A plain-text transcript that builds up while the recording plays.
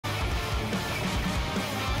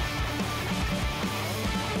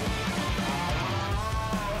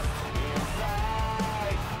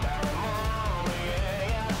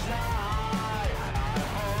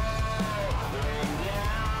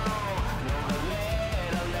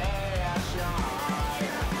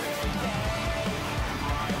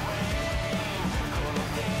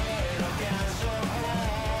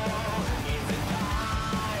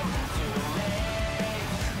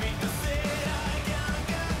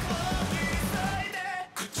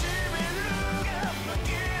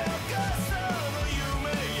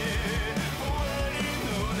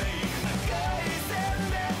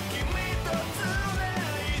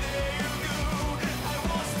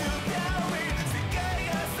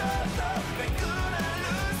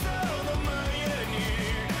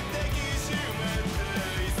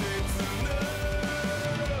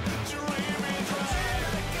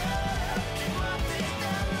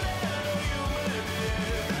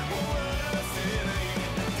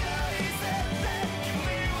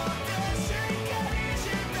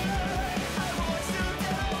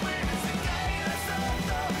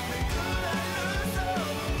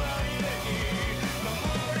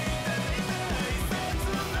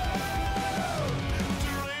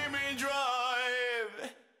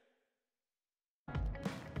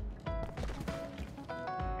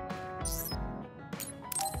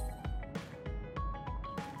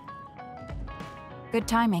Good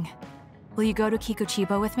timing. Will you go to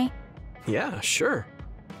Kikuchiba with me? Yeah, sure.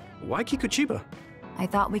 Why Kikuchiba? I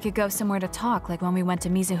thought we could go somewhere to talk, like when we went to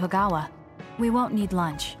Mizuhigawa. We won't need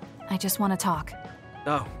lunch. I just want to talk.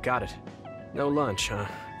 Oh, got it. No lunch, huh?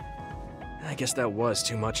 I guess that was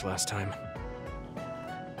too much last time.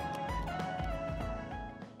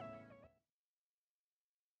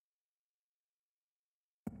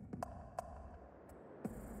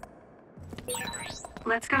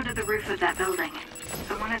 Let's go to the roof of that building.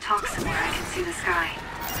 I want to talk somewhere I can see the sky.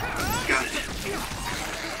 Got it.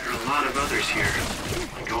 There are a lot of others here,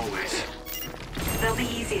 like always. They'll be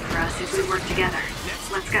easy for us if we work together.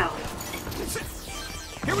 Let's go.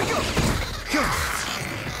 Here we go!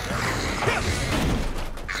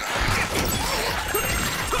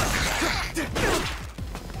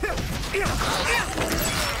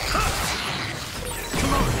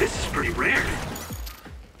 Come on, this is pretty rare.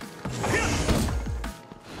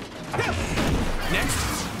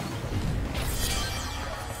 Next!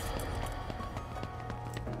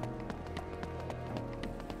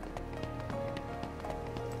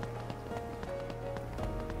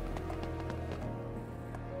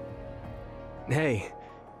 Hey,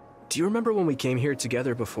 do you remember when we came here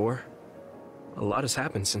together before? A lot has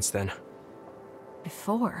happened since then.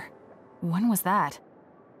 Before? When was that?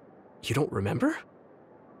 You don't remember?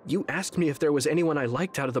 You asked me if there was anyone I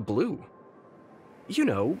liked out of the blue. You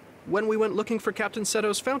know, when we went looking for Captain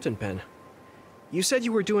Seto's fountain pen. You said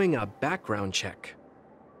you were doing a background check.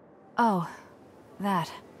 Oh,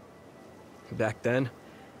 that. Back then,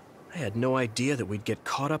 I had no idea that we'd get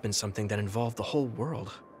caught up in something that involved the whole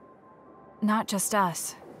world. Not just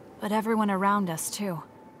us, but everyone around us, too.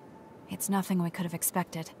 It's nothing we could have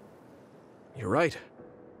expected. You're right.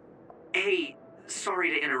 Hey, sorry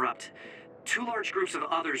to interrupt. 2 large groups of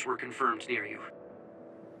others were confirmed near you.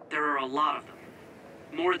 There are a lot of them.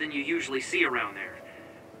 More than you usually see around there.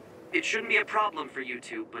 It shouldn't be a problem for you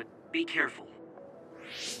two, but be careful.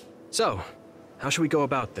 So, how should we go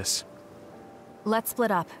about this? Let's split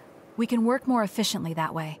up. We can work more efficiently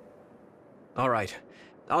that way. All right,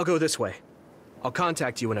 I'll go this way. I'll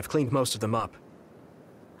contact you when I've cleaned most of them up.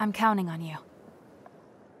 I'm counting on you.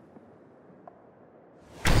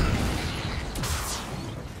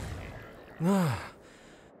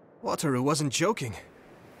 Wataru wasn't joking.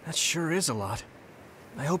 That sure is a lot.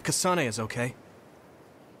 I hope Kasane is okay.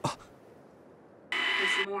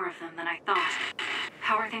 There's more of them than I thought.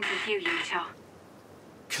 How are things with you, Ichijo?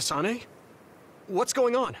 Kasane? What's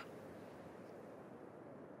going on?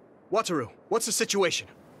 Wataru, what's the situation?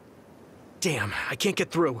 Damn, I can't get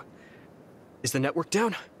through. Is the network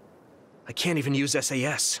down? I can't even use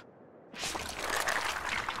SAS.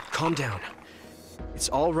 Calm down. It's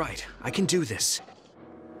all right. I can do this.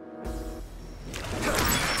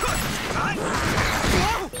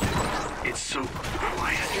 It's so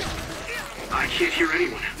quiet. I can't hear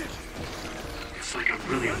anyone. It's like I'm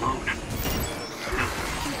really alone. No,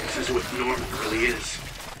 this is what normal really is.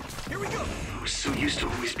 Here we go! I was so used to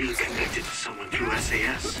always being connected to someone through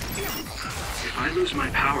SAS. If I lose my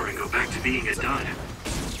power and go back to being a dud,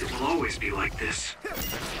 it will always be like this.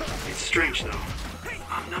 It's strange, though.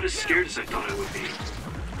 I'm not as scared as I thought I would be.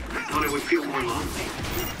 I thought I would feel more lonely.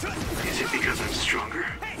 Is it because I'm stronger?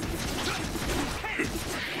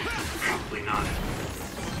 Probably not.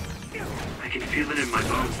 I can feel it in my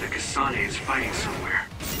bones that Kasane is fighting somewhere.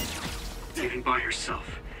 Even by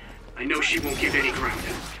herself. I know she won't give any ground.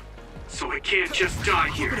 So I can't just die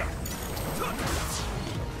here.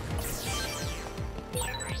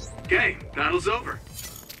 Okay, battle's over.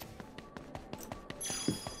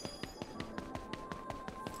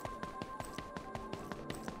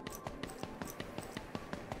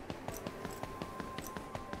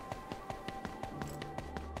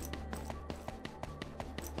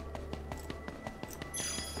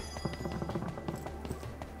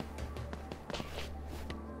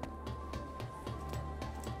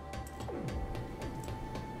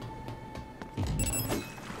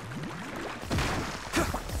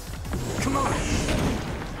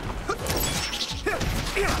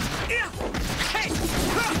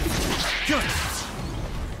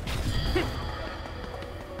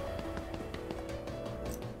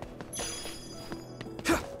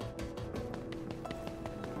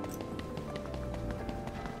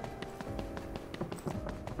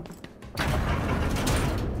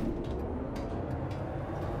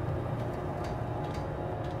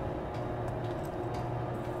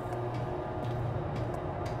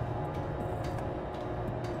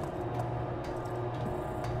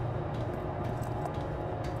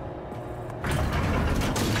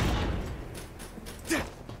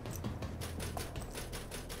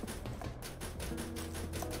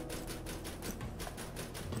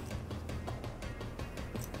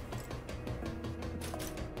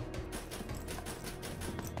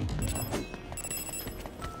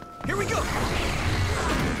 go!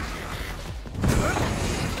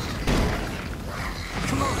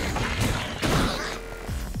 Come on!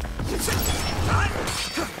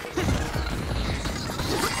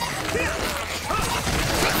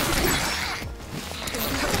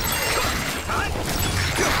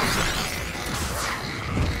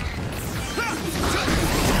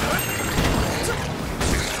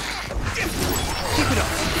 Keep it up!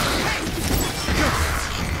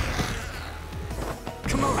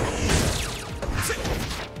 Come on!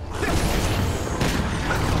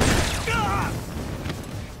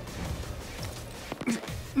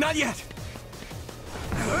 Not yet!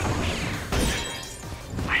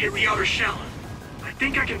 I hit the outer shell. I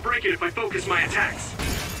think I can break it if I focus my attacks.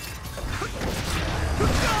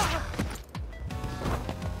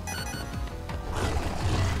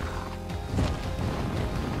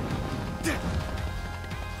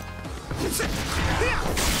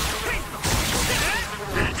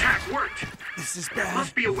 That attack worked. This is There bad.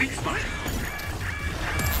 must be a weak spot.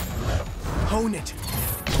 Hone it.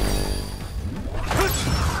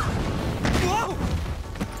 Whoa!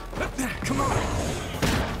 Come on.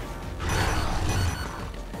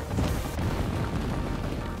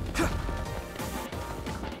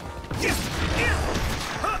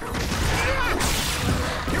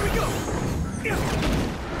 Here we go.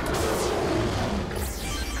 Damn.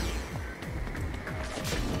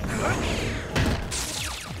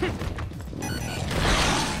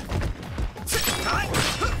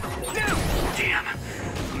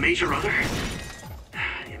 A major other?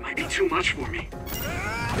 It might be too much for me.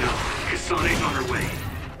 No, Kasane's on her way.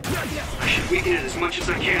 I should weaken it as much as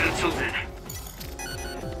I can until then.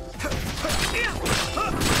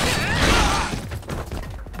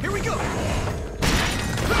 Here we go.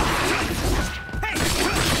 Hey!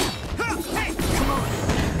 Hey! Come on.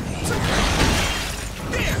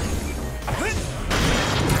 There.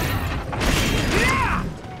 Yeah!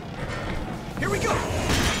 Here we go.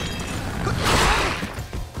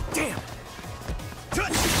 Damn.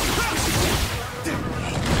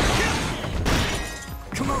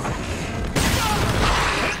 Come on.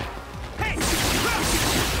 Hey!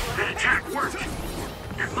 That attack worked.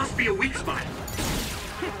 There must be a weak spot.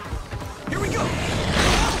 Here we go.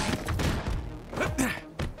 Hey!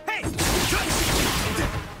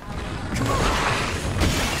 Come on. Hey!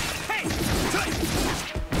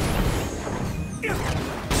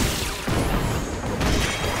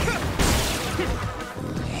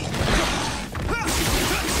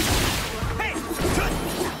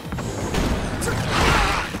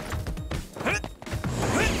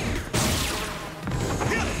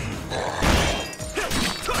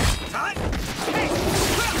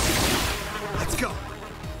 Let's go.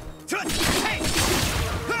 Hey!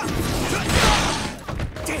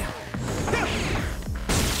 Damn.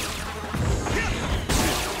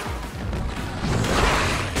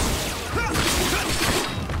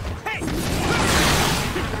 Hey!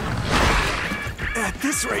 At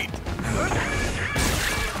this rate.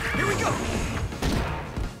 Here we go.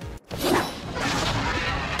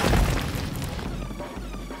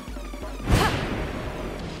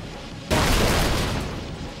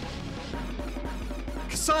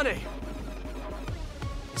 Kasane!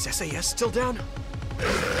 Is SAS still down?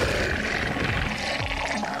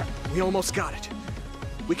 We almost got it.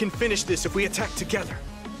 We can finish this if we attack together.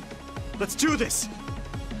 Let's do this!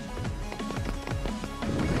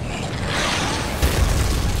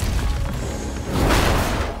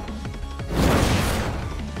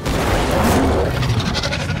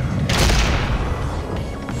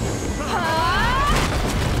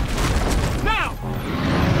 Now!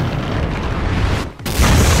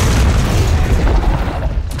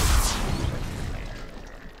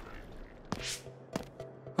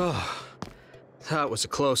 Oh, that was a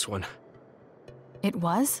close one. It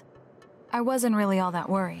was? I wasn't really all that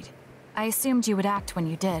worried. I assumed you would act when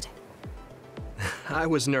you did. I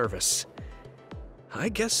was nervous. I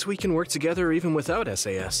guess we can work together even without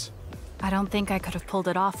SAS. I don't think I could have pulled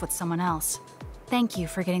it off with someone else. Thank you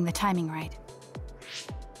for getting the timing right.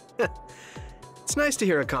 It's nice to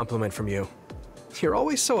hear a compliment from you. You're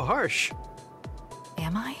always so harsh.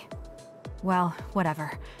 Am I? Well,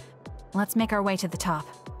 whatever. Let's make our way to the top.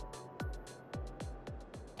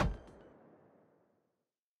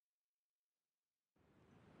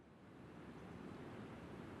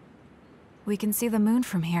 We can see the moon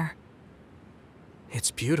from here.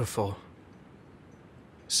 It's beautiful.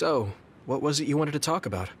 So, what was it you wanted to talk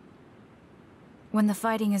about? When the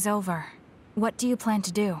fighting is over, what do you plan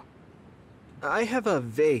to do? I have a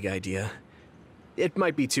vague idea. It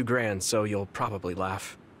might be too grand, so you'll probably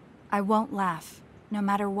laugh. I won't laugh, no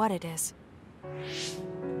matter what it is.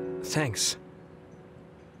 Thanks.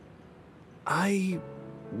 I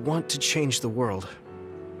want to change the world.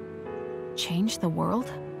 Change the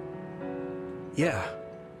world? Yeah.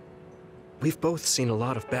 We've both seen a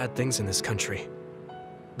lot of bad things in this country.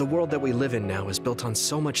 The world that we live in now is built on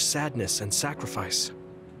so much sadness and sacrifice.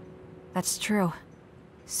 That's true.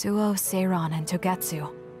 Suo, Seiron, and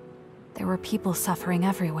Togetsu. There were people suffering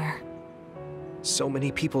everywhere. So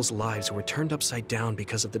many people's lives were turned upside down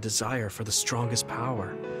because of the desire for the strongest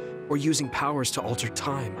power, or using powers to alter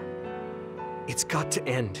time. It's got to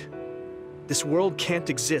end. This world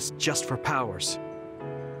can't exist just for powers.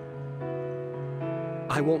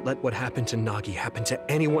 I won't let what happened to Nagi happen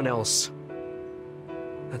to anyone else.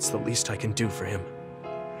 That's the least I can do for him.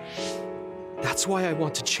 That's why I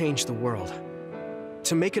want to change the world.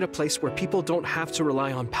 To make it a place where people don't have to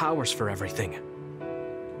rely on powers for everything.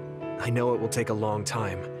 I know it will take a long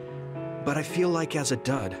time, but I feel like as a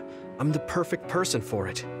dud, I'm the perfect person for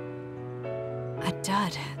it. A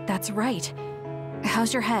dud, that's right.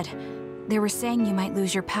 How's your head? They were saying you might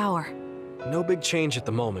lose your power. No big change at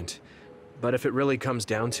the moment, but if it really comes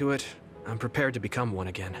down to it, I'm prepared to become one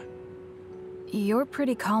again. You're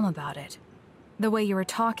pretty calm about it. The way you were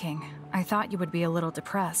talking, I thought you would be a little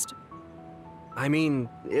depressed. I mean,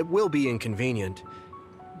 it will be inconvenient,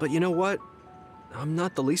 but you know what? I'm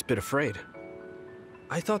not the least bit afraid.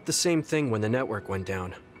 I thought the same thing when the network went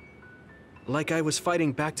down. Like I was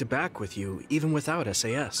fighting back-to-back with you, even without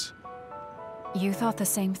SAS. You thought the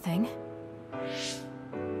same thing?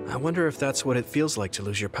 I wonder if that's what it feels like to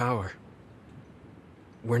lose your power.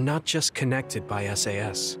 We're not just connected by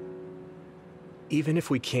SAS. Even if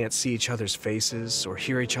we can't see each other's faces or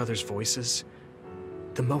hear each other's voices,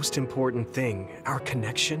 the most important thing, our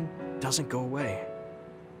connection, doesn't go away.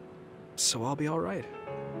 So I'll be all right.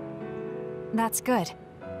 That's good.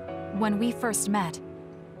 When we first met,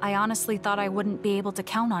 I honestly thought I wouldn't be able to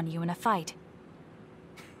count on you in a fight.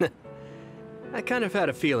 I kind of had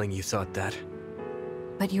a feeling you thought that.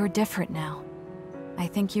 But you're different now. I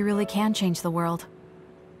think you really can change the world.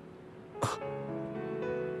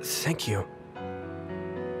 Thank you.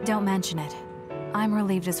 Don't mention it. I'm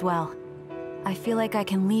relieved as well. I feel like I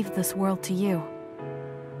can leave this world to you.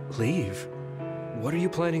 Leave? What are you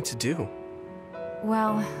planning to do?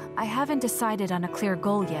 Well, I haven't decided on a clear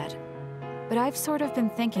goal yet, but I've sort of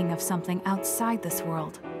been thinking of something outside this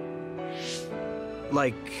world.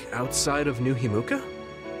 Like, outside of New Himuka?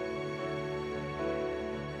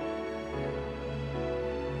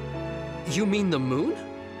 You mean the moon?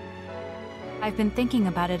 I've been thinking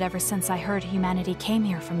about it ever since I heard humanity came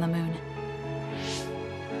here from the moon.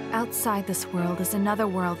 Outside this world is another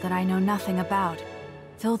world that I know nothing about,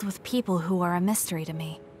 filled with people who are a mystery to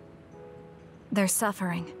me. They're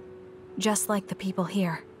suffering, just like the people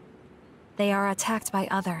here. They are attacked by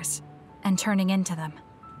others, and turning into them.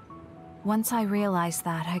 Once I realized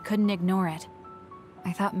that, I couldn't ignore it.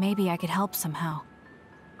 I thought maybe I could help somehow.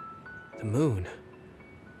 The moon.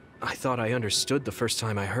 I thought I understood the first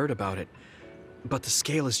time I heard about it, but the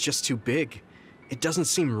scale is just too big. It doesn't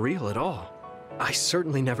seem real at all. I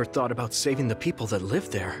certainly never thought about saving the people that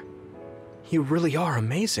live there. You really are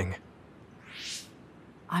amazing.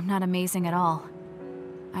 I'm not amazing at all.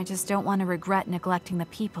 I just don't want to regret neglecting the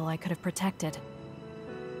people I could have protected.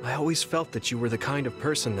 I always felt that you were the kind of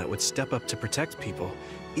person that would step up to protect people,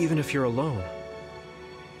 even if you're alone.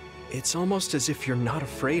 It's almost as if you're not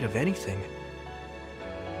afraid of anything.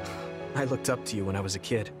 I looked up to you when I was a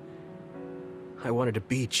kid. I wanted to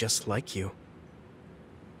be just like you.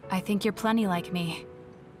 I think you're plenty like me,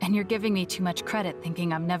 and you're giving me too much credit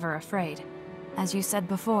thinking I'm never afraid. As you said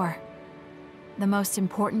before, the most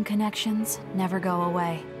important connections never go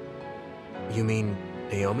away. You mean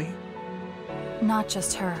Naomi? Not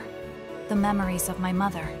just her. The memories of my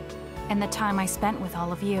mother, and the time I spent with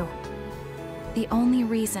all of you. The only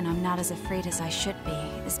reason I'm not as afraid as I should be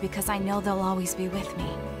is because I know they'll always be with me.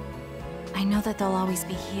 I know that they'll always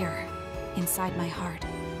be here, inside my heart.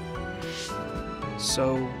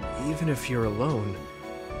 So, even if you're alone,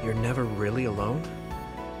 you're never really alone?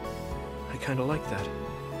 I kinda like that.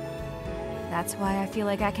 That's why I feel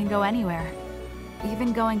like I can go anywhere,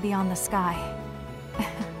 even going beyond the sky.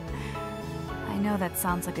 I know that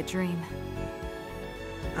sounds like a dream.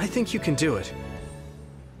 I think you can do it.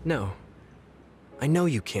 No. I know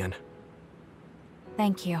you can.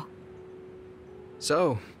 Thank you.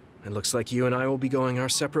 So, it looks like you and I will be going our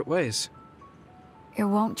separate ways. It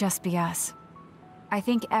won't just be us. I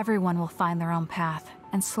think everyone will find their own path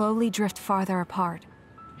and slowly drift farther apart.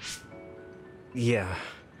 Yeah.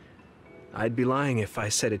 I'd be lying if I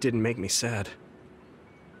said it didn't make me sad.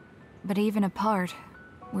 But even apart,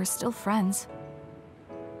 we're still friends.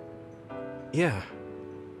 Yeah.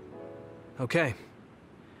 Okay.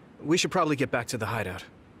 We should probably get back to the hideout.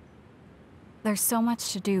 There's so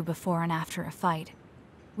much to do before and after a fight.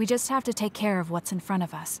 We just have to take care of what's in front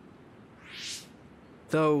of us.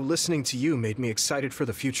 Though, listening to you made me excited for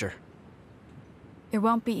the future. It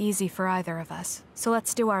won't be easy for either of us, so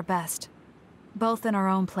let's do our best. Both in our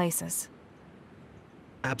own places.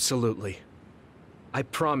 Absolutely. I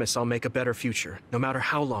promise I'll make a better future, no matter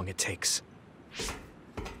how long it takes.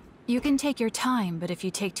 You can take your time, but if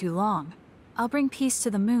you take too long, I'll bring peace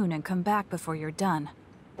to the moon and come back before you're done.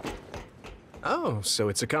 Oh, so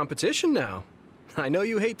it's a competition now. I know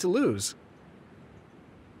you hate to lose.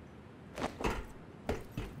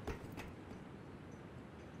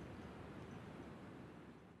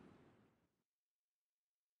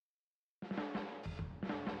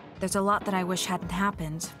 There's a lot that I wish hadn't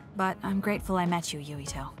happened, but I'm grateful I met you,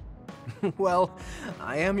 Yuito. Well,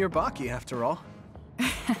 I am your Baki after all.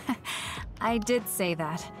 I did say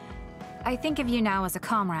that. I think of you now as a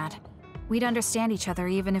comrade. We'd understand each other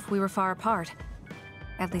even if we were far apart.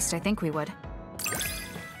 At least I think we would.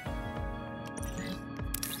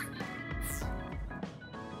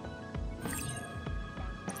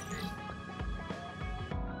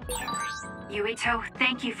 Yuito,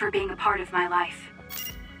 thank you for being a part of my life.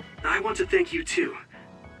 I want to thank you too.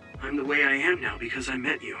 I'm the way I am now because I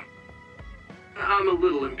met you. I'm a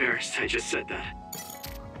little embarrassed I just said that.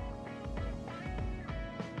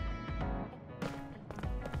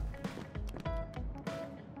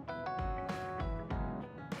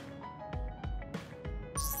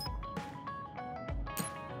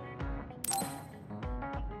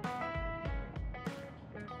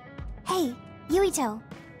 Hey, Yuito.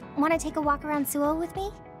 Want to take a walk around Suo with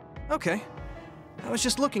me? Okay. I was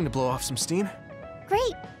just looking to blow off some steam.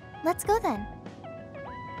 Great. Let's go then.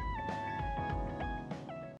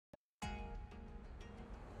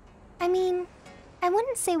 I mean, I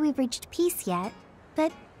wouldn't say we've reached peace yet,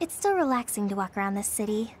 but it's still relaxing to walk around this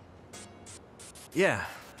city. Yeah,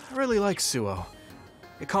 I really like Suo.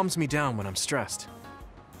 It calms me down when I'm stressed.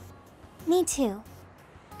 Me too.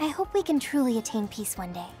 I hope we can truly attain peace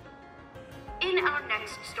one day. In our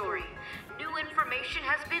next story, new information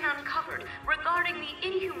has been uncovered regarding the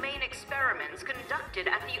inhumane experiments conducted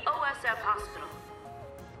at the OSF hospital.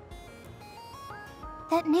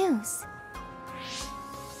 That news.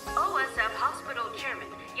 OSF hospital chairman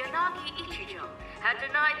Yanagi Ichijo had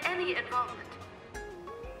denied any involvement.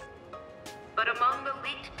 But among the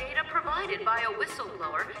leaked data provided by a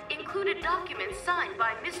whistleblower included documents signed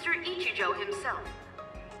by Mr. Ichijo himself.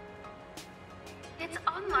 It's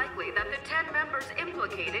unlikely that the 10 members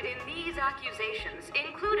implicated in these accusations,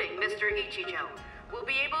 including Mr. Ichijo, will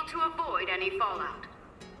be able to avoid any fallout.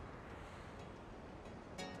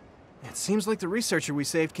 It seems like the researcher we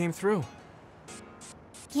saved came through.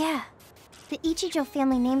 Yeah. The Ichijo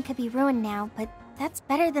family name could be ruined now, but that's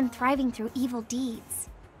better than thriving through evil deeds.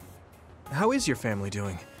 How is your family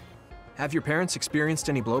doing? Have your parents experienced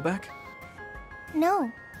any blowback?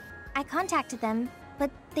 No. I contacted them, but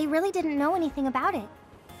they really didn't know anything about it.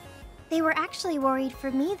 They were actually worried for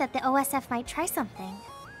me that the OSF might try something.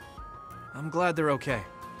 I'm glad they're okay.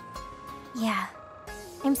 Yeah.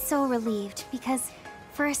 I'm so relieved, because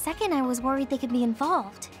for a second I was worried they could be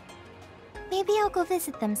involved. Maybe I'll go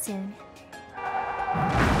visit them soon.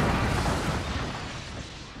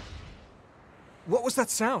 What was that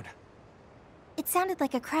sound? It sounded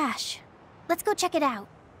like a crash. Let's go check it out.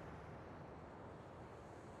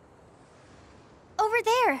 Over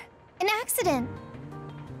there! An accident!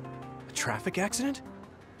 A traffic accident?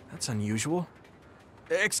 That's unusual.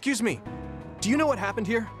 Excuse me, do you know what happened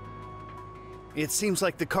here? It seems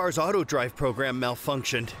like the car's auto-drive program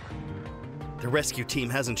malfunctioned. The rescue team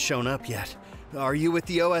hasn't shown up yet. Are you with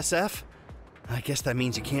the OSF? I guess that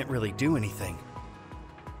means you can't really do anything.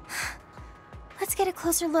 Let's get a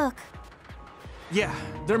closer look. Yeah,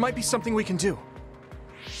 there might be something we can do.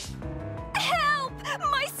 Help!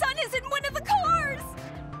 My son is in one of the cars!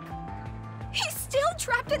 He's still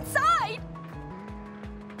trapped inside!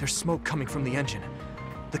 There's smoke coming from the engine.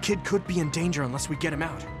 The kid could be in danger unless we get him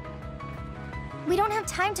out. We don't have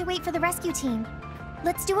time to wait for the rescue team.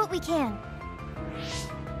 Let's do what we can.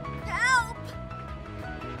 Help!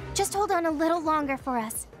 Just hold on a little longer for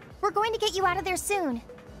us. We're going to get you out of there soon.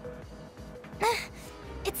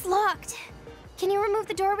 It's locked. Can you remove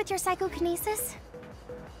the door with your psychokinesis?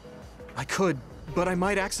 I could, but I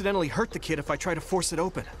might accidentally hurt the kid if I try to force it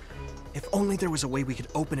open. If only there was a way we could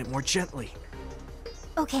open it more gently.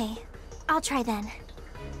 Okay, I'll try then.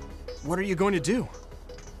 What are you going to do?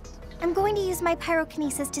 I'm going to use my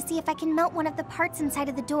pyrokinesis to see if I can melt one of the parts inside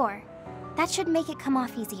of the door. That should make it come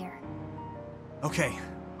off easier. Okay,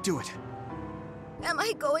 do it. Am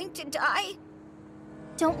I going to die?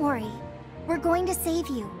 Don't worry. We're going to save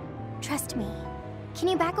you. Trust me. Can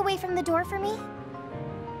you back away from the door for me?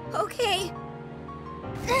 Okay.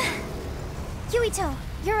 Yuito,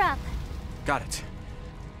 you're up. Got it.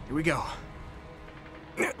 Here we go.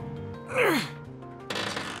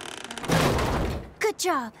 Good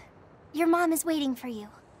job. Your mom is waiting for you.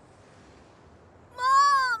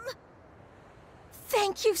 Mom!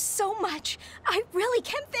 Thank you so much. I really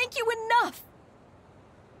can't thank you enough.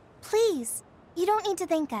 Please, you don't need to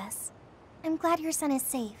thank us. I'm glad your son is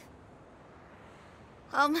safe.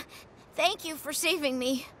 Thank you for saving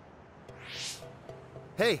me.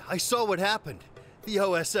 Hey, I saw what happened. The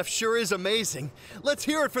OSF sure is amazing. Let's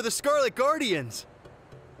hear it for the Scarlet Guardians.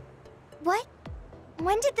 What?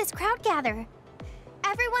 When did this crowd gather?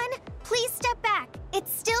 Everyone, please step back.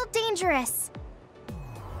 It's still dangerous.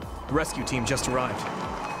 The rescue team just arrived.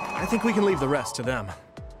 I think we can leave the rest to them.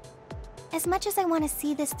 As much as I want to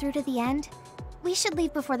see this through to the end, we should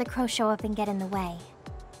leave before the crows show up and get in the way.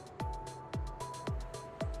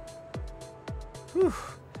 Whew.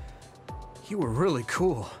 You were really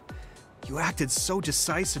cool. You acted so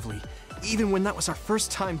decisively, even when that was our first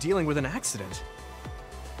time dealing with an accident.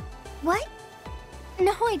 What?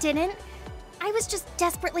 No, I didn't. I was just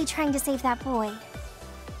desperately trying to save that boy.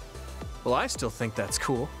 Well, I still think that's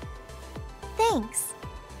cool. Thanks.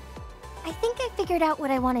 I think I figured out what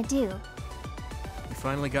I want to do. You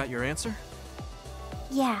finally got your answer?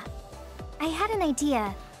 Yeah. I had an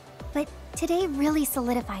idea, but today really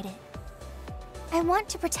solidified it. I want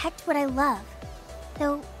to protect what I love,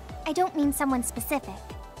 though I don't mean someone specific.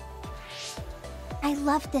 I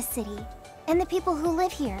love this city, and the people who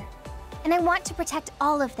live here, and I want to protect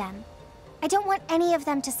all of them. I don't want any of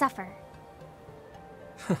them to suffer.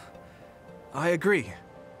 I agree.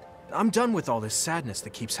 I'm done with all this sadness that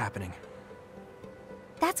keeps happening.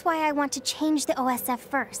 That's why I want to change the OSF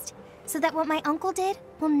first, so that what my uncle did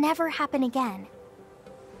will never happen again.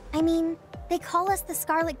 I mean, they call us the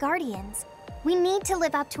Scarlet Guardians. We need to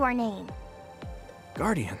live up to our name.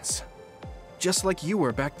 Guardians. Just like you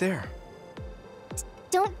were back there.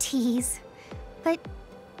 Don't tease. But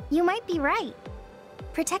you might be right.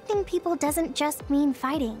 Protecting people doesn't just mean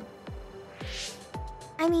fighting.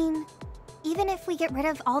 I mean, even if we get rid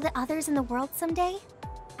of all the others in the world someday,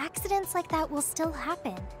 accidents like that will still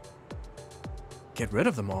happen. Get rid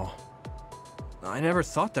of them all? I never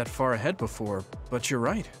thought that far ahead before, but you're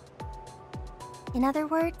right. In other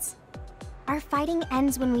words, our fighting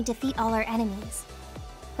ends when we defeat all our enemies.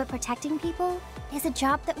 But protecting people is a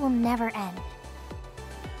job that will never end.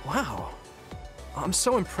 Wow. I'm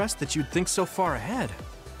so impressed that you'd think so far ahead.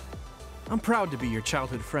 I'm proud to be your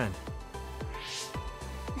childhood friend.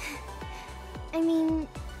 I mean,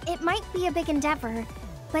 it might be a big endeavor,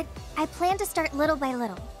 but I plan to start little by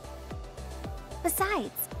little.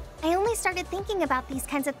 Besides, I only started thinking about these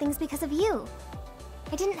kinds of things because of you.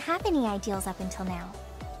 I didn't have any ideals up until now.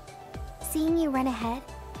 Seeing you run ahead,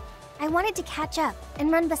 I wanted to catch up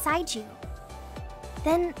and run beside you.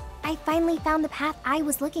 Then I finally found the path I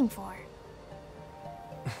was looking for.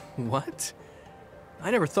 What?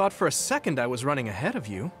 I never thought for a second I was running ahead of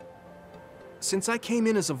you. Since I came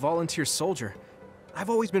in as a volunteer soldier,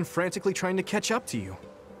 I've always been frantically trying to catch up to you.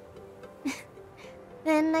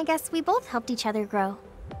 Then I guess we both helped each other grow.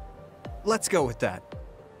 Let's go with that.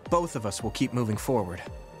 Both of us will keep moving forward.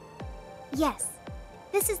 Yes.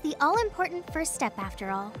 This is the all-important first step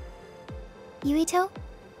after all. Yuito?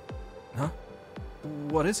 Huh?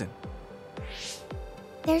 What is it?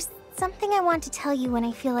 There's something I want to tell you when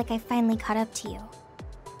I feel like I've finally caught up to you.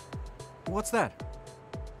 What's that?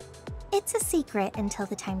 It's a secret until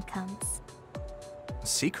the time comes. A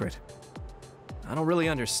secret? I don't really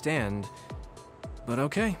understand, but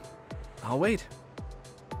okay. I'll wait.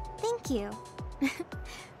 Thank you.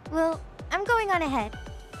 Well, I'm going on ahead.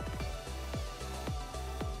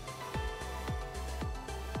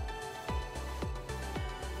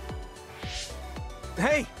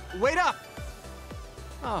 Hey, wait up!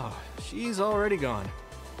 Oh, she's already gone.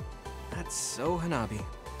 That's so Hanabi.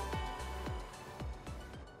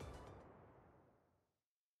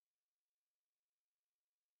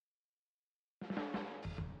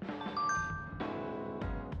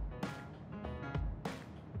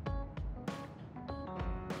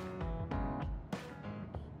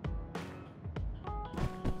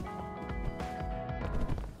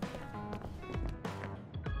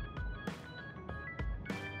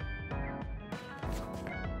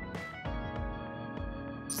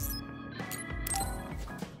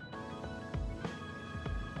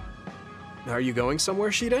 Are you going somewhere,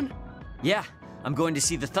 Shiden? Yeah, I'm going to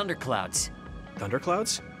see the thunderclouds.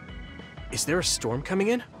 Thunderclouds? Is there a storm coming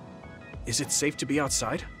in? Is it safe to be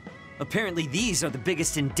outside? Apparently these are the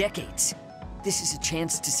biggest in decades. This is a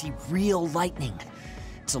chance to see real lightning.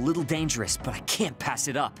 It's a little dangerous, but I can't pass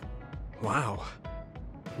it up. Wow.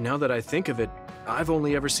 Now that I think of it, I've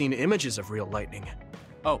only ever seen images of real lightning.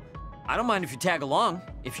 Oh, I don't mind if you tag along,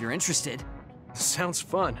 if you're interested. Sounds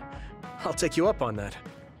fun. I'll take you up on that.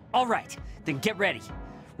 All right, then get ready.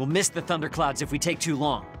 We'll miss the thunderclouds if we take too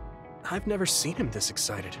long. I've never seen him this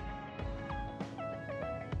excited.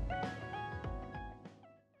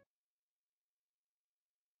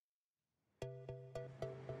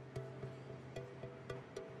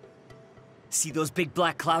 See those big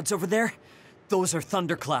black clouds over there? Those are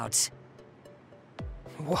thunderclouds.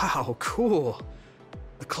 Wow, cool.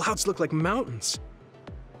 The clouds look like mountains.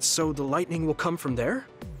 So the lightning will come from there?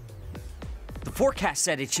 The forecast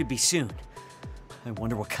said it should be soon. I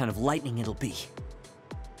wonder what kind of lightning it'll be.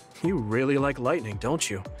 You really like lightning, don't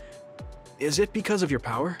you? Is it because of your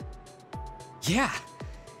power? Yeah,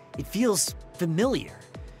 it feels familiar,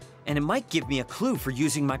 and it might give me a clue for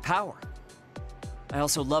using my power. I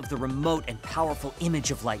also love the remote and powerful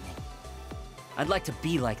image of lightning. I'd like to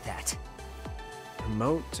be like that.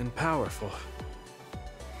 Remote and powerful.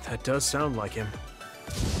 That does sound like him.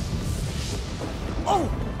 Oh,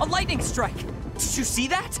 a lightning strike! Did you see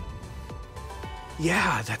that?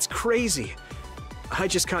 Yeah, that's crazy. I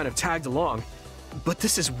just kind of tagged along, but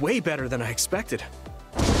this is way better than I expected.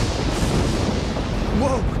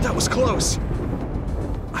 Whoa, that was close.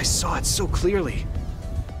 I saw it so clearly.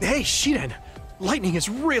 Hey, Shiden, lightning is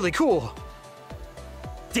really cool.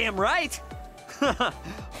 Damn right.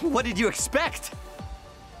 What did you expect?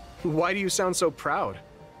 Why do you sound so proud?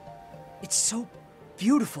 It's so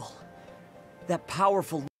beautiful. That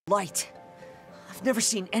powerful light. I've never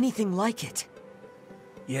seen anything like it.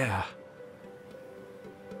 Yeah.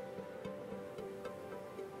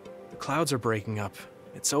 The clouds are breaking up.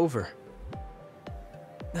 It's over.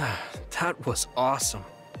 That was awesome.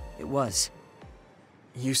 It was.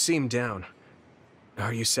 You seem down.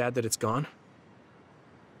 Are you sad that it's gone?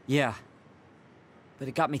 Yeah. But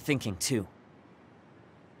it got me thinking, too.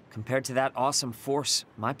 Compared to that awesome force,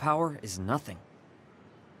 my power is nothing.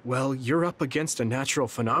 Well, you're up against a natural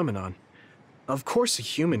phenomenon. Of course a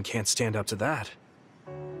human can't stand up to that.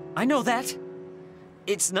 I know that.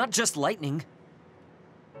 It's not just lightning.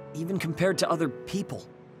 Even compared to other people,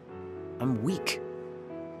 I'm weak.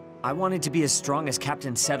 I wanted to be as strong as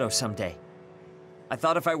Captain Seto someday. I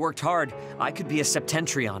thought if I worked hard, I could be a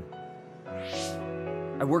Septentrion.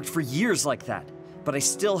 I worked for years like that, but I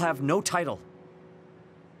still have no title.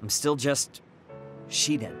 I'm still just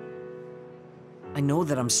Shiden. I know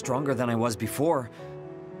that I'm stronger than I was before,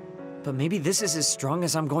 but maybe this is as strong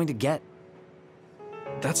as I'm going to get.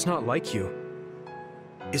 That's not like you.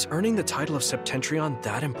 Is earning the title of Septentrion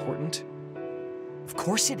that important? Of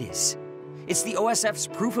course it is. It's the OSF's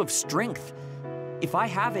proof of strength. If I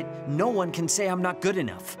have it, no one can say I'm not good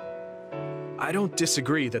enough. I don't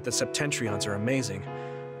disagree that the Septentrions are amazing,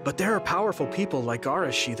 but there are powerful people like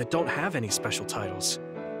Arashi that don't have any special titles.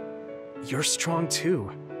 You're strong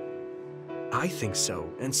too. I think so,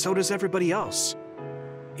 and so does everybody else.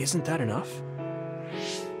 Isn't that enough?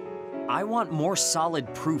 I want more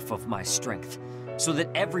solid proof of my strength, so that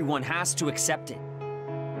everyone has to accept it.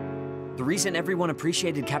 The reason everyone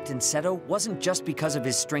appreciated Captain Seto wasn't just because of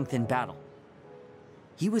his strength in battle.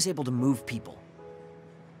 He was able to move people.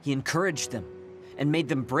 He encouraged them, and made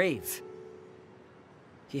them brave.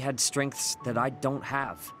 He had strengths that I don't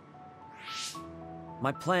have.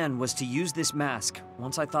 My plan was to use this mask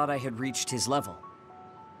once I thought I had reached his level.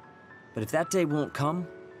 But if that day won't come,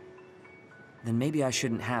 then maybe I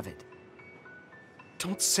shouldn't have it.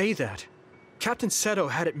 Don't say that. Captain Seto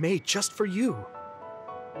had it made just for you.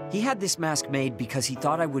 He had this mask made because he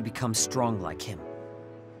thought I would become strong like him.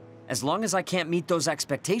 As long as I can't meet those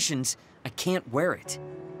expectations, I can't wear it.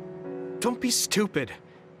 Don't be stupid.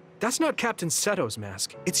 That's not Captain Seto's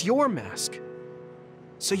mask. It's your mask.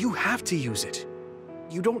 So you have to use it.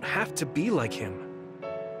 You don't have to be like him.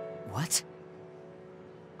 What?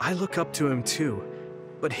 I look up to him too,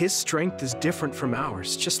 but his strength is different from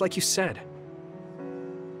ours, just like you said.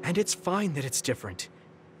 And it's fine that it's different.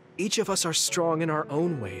 Each of us are strong in our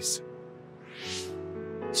own ways.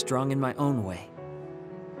 Strong in my own way.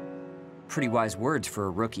 Pretty wise words for a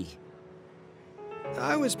rookie.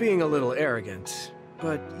 I was being a little arrogant,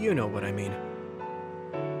 but you know what I mean.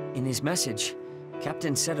 In his message,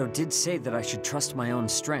 Captain Seto did say that I should trust my own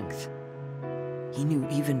strength. He knew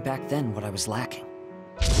even back then what I was lacking.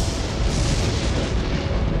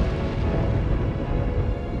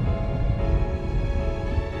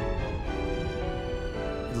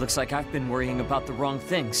 It looks like I've been worrying about the wrong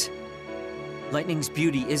things. Lightning's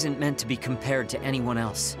beauty isn't meant to be compared to anyone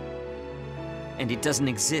else. And it doesn't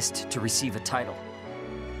exist to receive a title.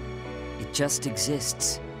 It just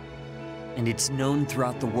exists. And it's known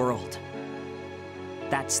throughout the world.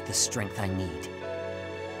 That's the strength I need.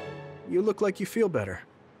 You look like you feel better.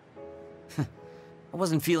 I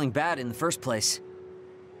wasn't feeling bad in the first place.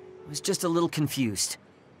 I was just a little confused.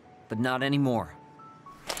 But not anymore.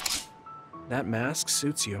 That mask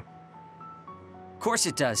suits you. Of course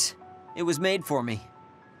it does. It was made for me.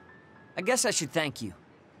 I guess I should thank you.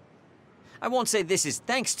 I won't say this is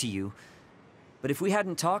thanks to you, but if we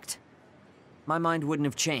hadn't talked, my mind wouldn't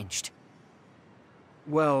have changed.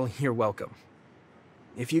 Well, you're welcome.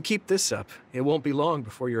 If you keep this up, it won't be long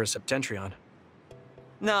before you're a Septentrion.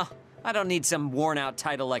 No, I don't need some worn-out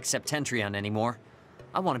title like Septentrion anymore.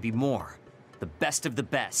 I want to be more. The best of the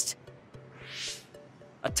best.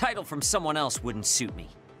 A title from someone else wouldn't suit me.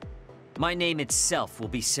 My name itself will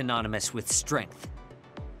be synonymous with strength.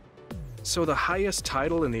 So the highest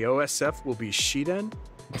title in the OSF will be Shiden?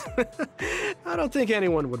 I don't think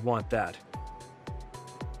anyone would want that.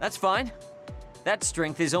 That's fine. That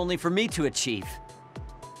strength is only for me to achieve.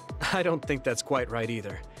 I don't think that's quite right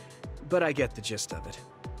either, but I get the gist of it.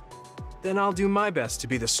 Then I'll do my best to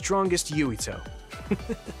be the strongest Yuito.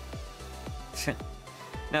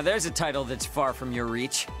 Now there's a title that's far from your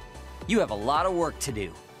reach. You have a lot of work to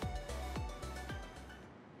do.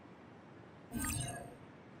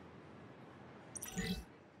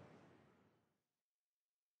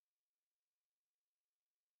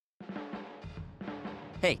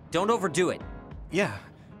 Hey, don't overdo it. Yeah.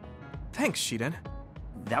 Thanks, Shiden.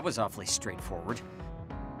 That was awfully straightforward.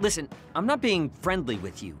 Listen, I'm not being friendly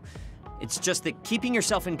with you. It's just that keeping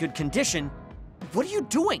yourself in good condition... What are you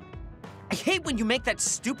doing? I hate when you make that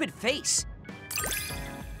stupid face.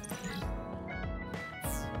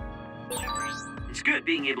 It's good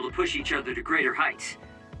being able to push each other to greater heights.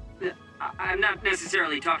 I'm not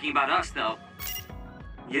necessarily talking about us, though.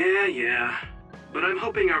 Yeah. But I'm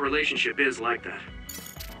hoping our relationship is like that.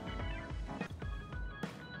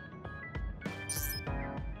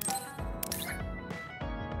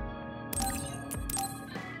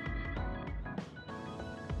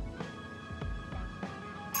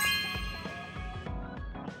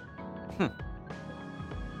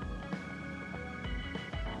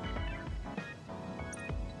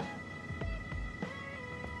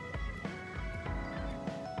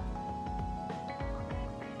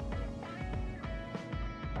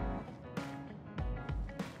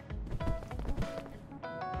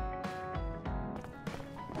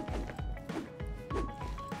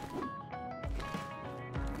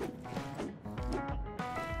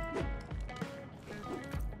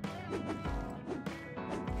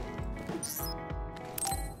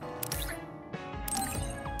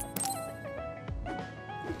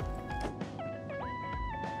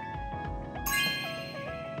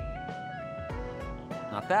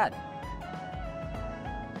 Not bad.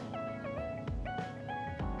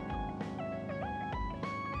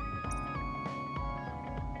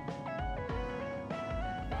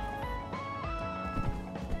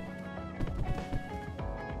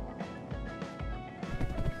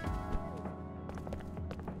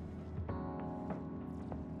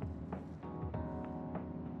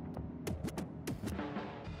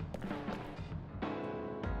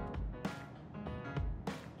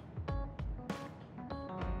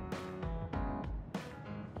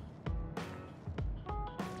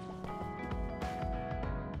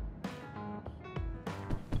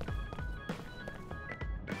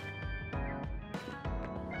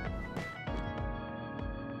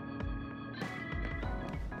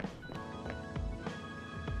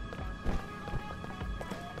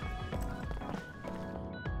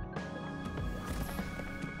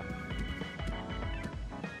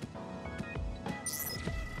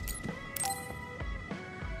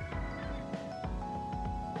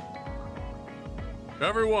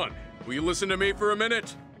 Everyone, will you listen to me for a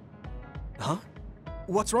minute? Huh?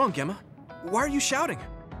 What's wrong, Gemma? Why are you shouting?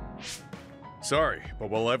 Sorry, but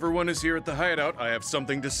while everyone is here at the hideout, I have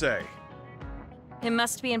something to say. It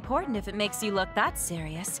must be important if it makes you look that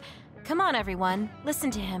serious. Come on, everyone. Listen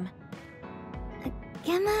to him.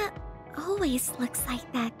 Gemma always looks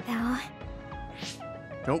like that, though.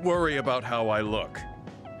 Don't worry about how I look.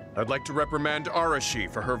 I'd like to reprimand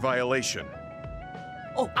Arashi for her violation.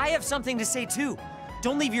 Oh, I have something to say too.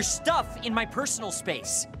 Don't leave your stuff in my personal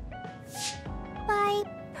space. By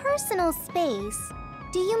personal space,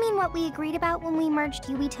 do you mean what we agreed about when we merged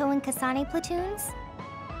Yuito and Kasane platoons?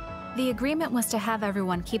 The agreement was to have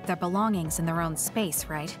everyone keep their belongings in their own space,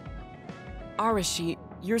 right? Arashi,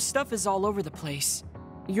 your stuff is all over the place.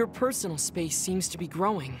 Your personal space seems to be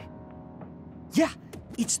growing. Yeah,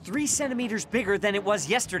 it's 3 centimeters bigger than it was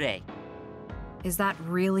yesterday. Is that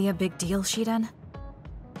really a big deal, Shiden?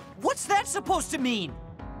 What's that supposed to mean?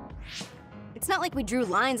 It's not like we drew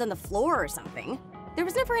lines on the floor or something. There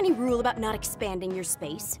was never any rule about not expanding your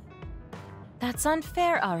space. That's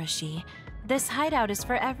unfair, Arashi. This hideout is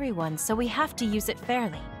for everyone, so we have to use it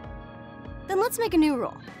fairly. Then let's make a new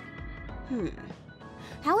rule.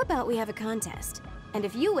 How about we have a contest? And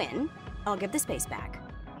if you win, I'll give the space back.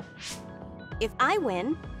 If I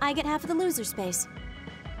win, I get half of the loser space.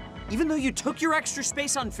 Even though you took your extra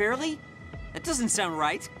space unfairly? That doesn't sound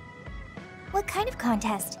right. What kind of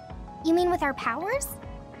contest? You mean with our powers?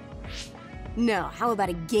 No, how about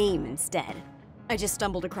a game instead? I just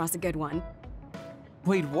stumbled across a good one.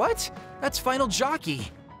 Wait, what? That's Final Jockey.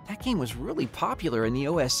 That game was really popular in the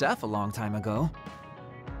OSF a long time ago.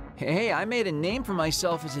 Hey, I made a name for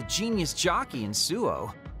myself as a genius jockey in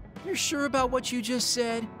Suo. You're sure about what you just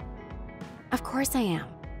said? Of course I am.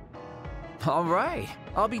 All right,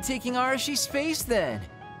 I'll be taking Arashi's space then.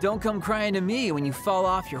 Don't come crying to me when you fall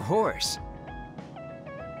off your horse.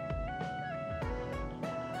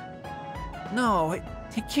 No, it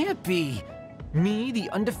can't be. Me, the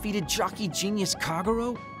undefeated jockey genius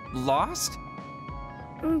Kagero, lost?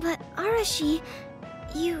 But Arashi,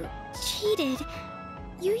 you cheated.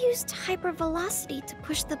 You used hypervelocity to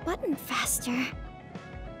push the button faster.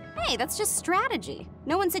 Hey, that's just strategy.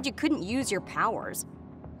 No one said you couldn't use your powers.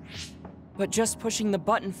 But just pushing the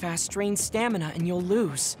button fast drains stamina and you'll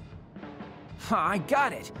lose. I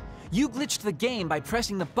got it. You glitched the game by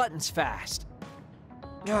pressing the buttons fast.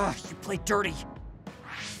 Ugh, you play dirty.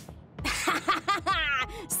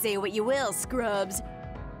 Say what you will, scrubs.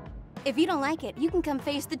 If you don't like it, you can come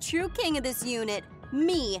face the true king of this unit.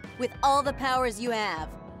 Me, with all the powers you have.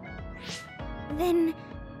 Then,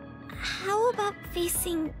 how about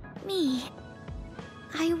facing me?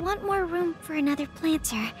 I want more room for another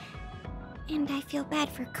planter. And I feel bad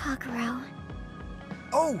for Kagero.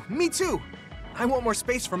 Oh, me too! I want more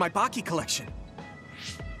space for my Baki collection.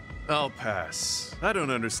 I'll pass. I don't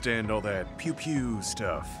understand all that pew-pew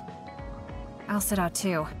stuff. I'll sit out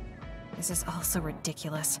too. This is all so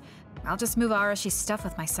ridiculous. I'll just move Arashi's stuff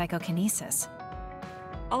with my psychokinesis.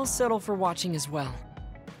 I'll settle for watching as well.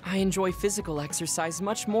 I enjoy physical exercise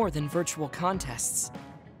much more than virtual contests.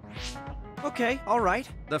 Okay, all right.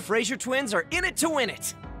 The Fraser twins are in it to win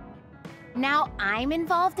it. Now I'm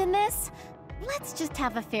involved in this? Let's just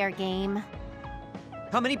have a fair game.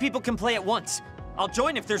 How many people can play at once? I'll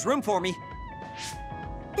join if there's room for me.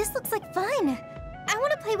 This looks like fun. I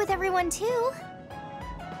want to play with everyone too.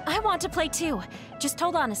 I want to play too. Just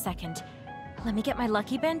hold on a second. Let me get my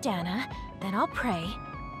lucky bandana, then I'll pray.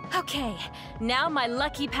 Okay, now my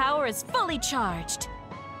lucky power is fully charged.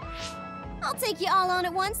 I'll take you all on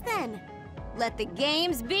at once then. Let the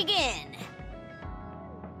games begin.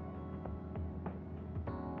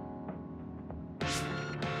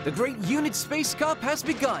 The Great Unit Space Cup has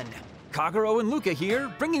begun. Kagero and Luca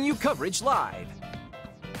here, bringing you coverage live.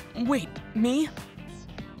 Wait, me?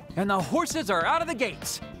 And the horses are out of the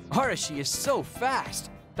gates. Arashi is so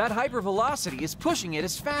fast. That hypervelocity is pushing it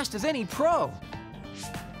as fast as any pro.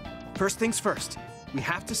 First things first, we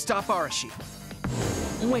have to stop Arashi.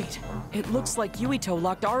 Wait, it looks like Yuito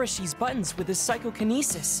locked Arashi's buttons with his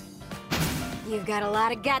psychokinesis. You've got a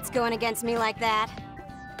lot of guts going against me like that.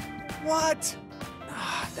 What?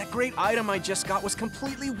 That great item I just got was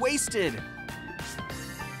completely wasted.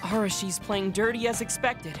 Arashi's playing dirty as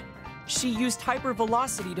expected. She used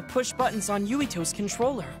hypervelocity to push buttons on Yuito's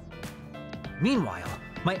controller. Meanwhile,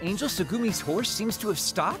 my angel Sugumi's horse seems to have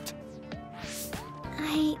stopped?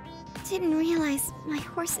 I didn't realize my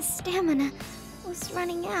horse's stamina was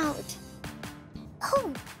running out.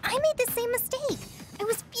 Oh, I made the same mistake. I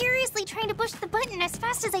was furiously trying to push the button as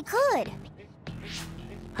fast as I could.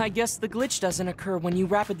 I guess the glitch doesn't occur when you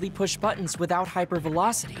rapidly push buttons without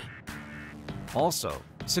hypervelocity. Also,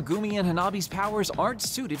 Sugumi and Hanabi's powers aren't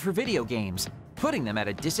suited for video games, putting them at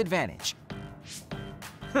a disadvantage.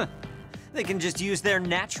 Huh. They can just use their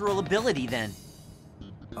natural ability then.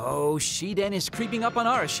 Oh, Shiden is creeping up on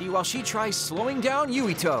Arashi while she tries slowing down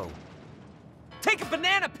Yuito. Take a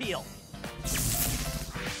banana peel!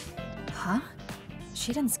 Huh?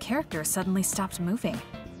 Shiden's character suddenly stopped moving.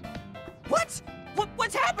 What?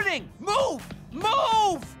 What's happening? Move!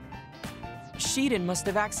 Move! Shiden must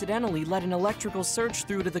have accidentally let an electrical surge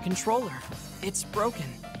through to the controller. It's broken.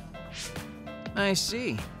 I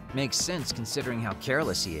see. Makes sense considering how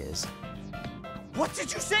careless he is. What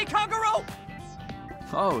did you say, Kagero?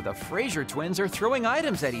 Oh, the Fraser twins are throwing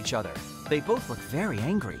items at each other. They both look very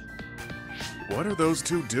angry. What are those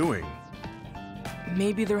two doing?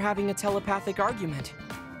 Maybe they're having a telepathic argument.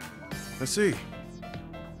 I see.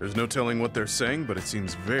 There's no telling what they're saying, but it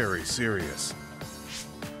seems very serious.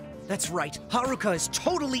 That's right, Haruka is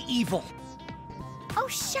totally evil. Oh,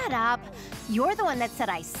 shut up. You're the one that said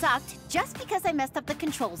I sucked just because I messed up the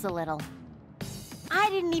controls a little. I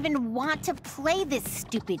didn't even want to play this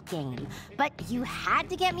stupid game, but you had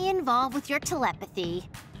to get me involved with your telepathy.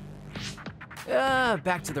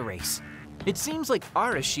 Back to the race. It seems like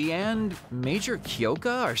Arashi and Major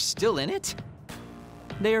Kyoka are still in it?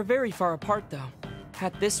 They are very far apart, though.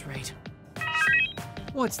 At this rate.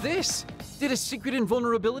 What's this? Did a secret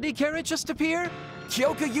invulnerability carrot just appear?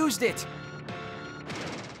 Kyoka used it!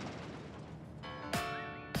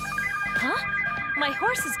 Huh? My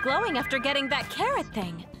horse is glowing after getting that carrot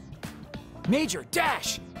thing. Major,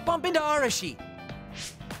 dash! Bump into Arashi!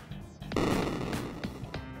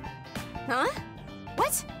 Huh?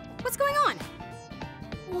 What? What's going on?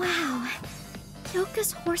 Wow.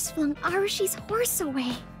 Kyoka's horse flung Arashi's horse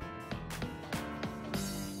away.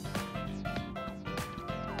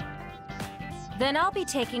 Then I'll be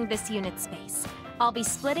taking this unit space. I'll be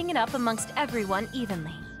splitting it up amongst everyone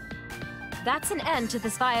evenly. That's an end to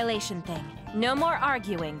this violation thing. No more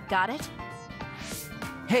arguing, got it?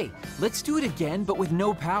 Hey, let's do it again, but with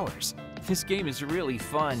no powers. This game is really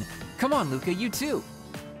fun. Come on, Luca, you too.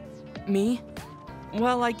 Me?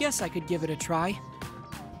 Well, I guess I could give it a try.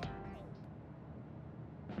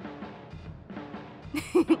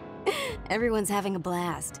 Everyone's having a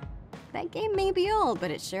blast. That game may be old, but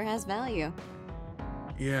it sure has value.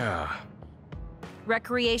 Yeah.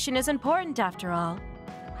 Recreation is important after all.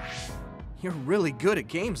 You're really good at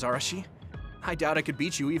games, Arashi. I doubt I could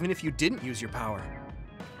beat you even if you didn't use your power.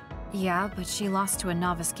 Yeah, but she lost to a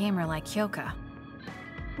novice gamer like Kyoka.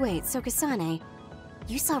 Wait, so Kasane,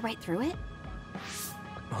 you saw right through it?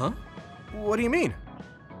 Huh? What do you mean?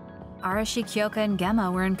 Arashi, Kyoka, and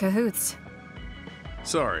Gemma were in cahoots.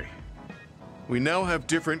 Sorry. We now have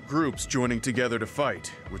different groups joining together to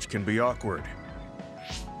fight, which can be awkward.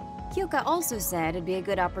 Kyoka also said it'd be a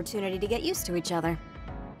good opportunity to get used to each other.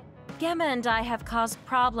 Gemma and I have caused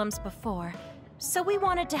problems before, so we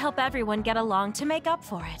wanted to help everyone get along to make up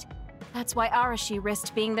for it. That's why Arashi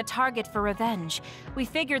risked being the target for revenge. We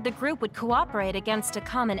figured the group would cooperate against a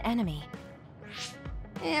common enemy.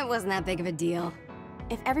 It wasn't that big of a deal.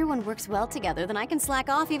 If everyone works well together, then I can slack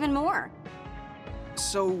off even more.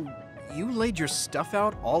 So, you laid your stuff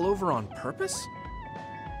out all over on purpose?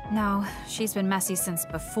 No, she's been messy since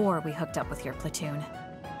before we hooked up with your platoon.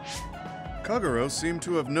 Kagero seemed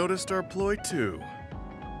to have noticed our ploy too.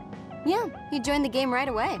 Yeah, he joined the game right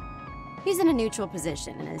away. He's in a neutral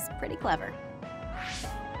position and is pretty clever.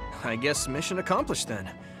 I guess mission accomplished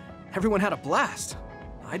then. Everyone had a blast.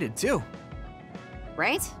 I did too.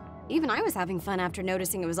 Right? Even I was having fun after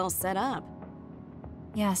noticing it was all set up.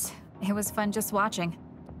 Yes, it was fun just watching.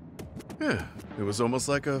 Yeah, it was almost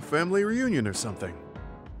like a family reunion or something.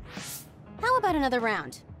 How about another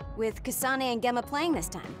round? With Kasane and Gemma playing this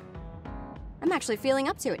time. I'm actually feeling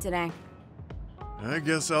up to it today. I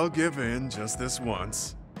guess I'll give in just this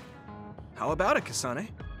once. How about it, Kasane?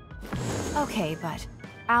 Okay, but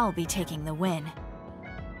I'll be taking the win.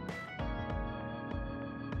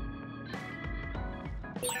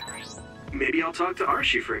 Maybe I'll talk to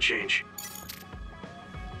Arashi for a change.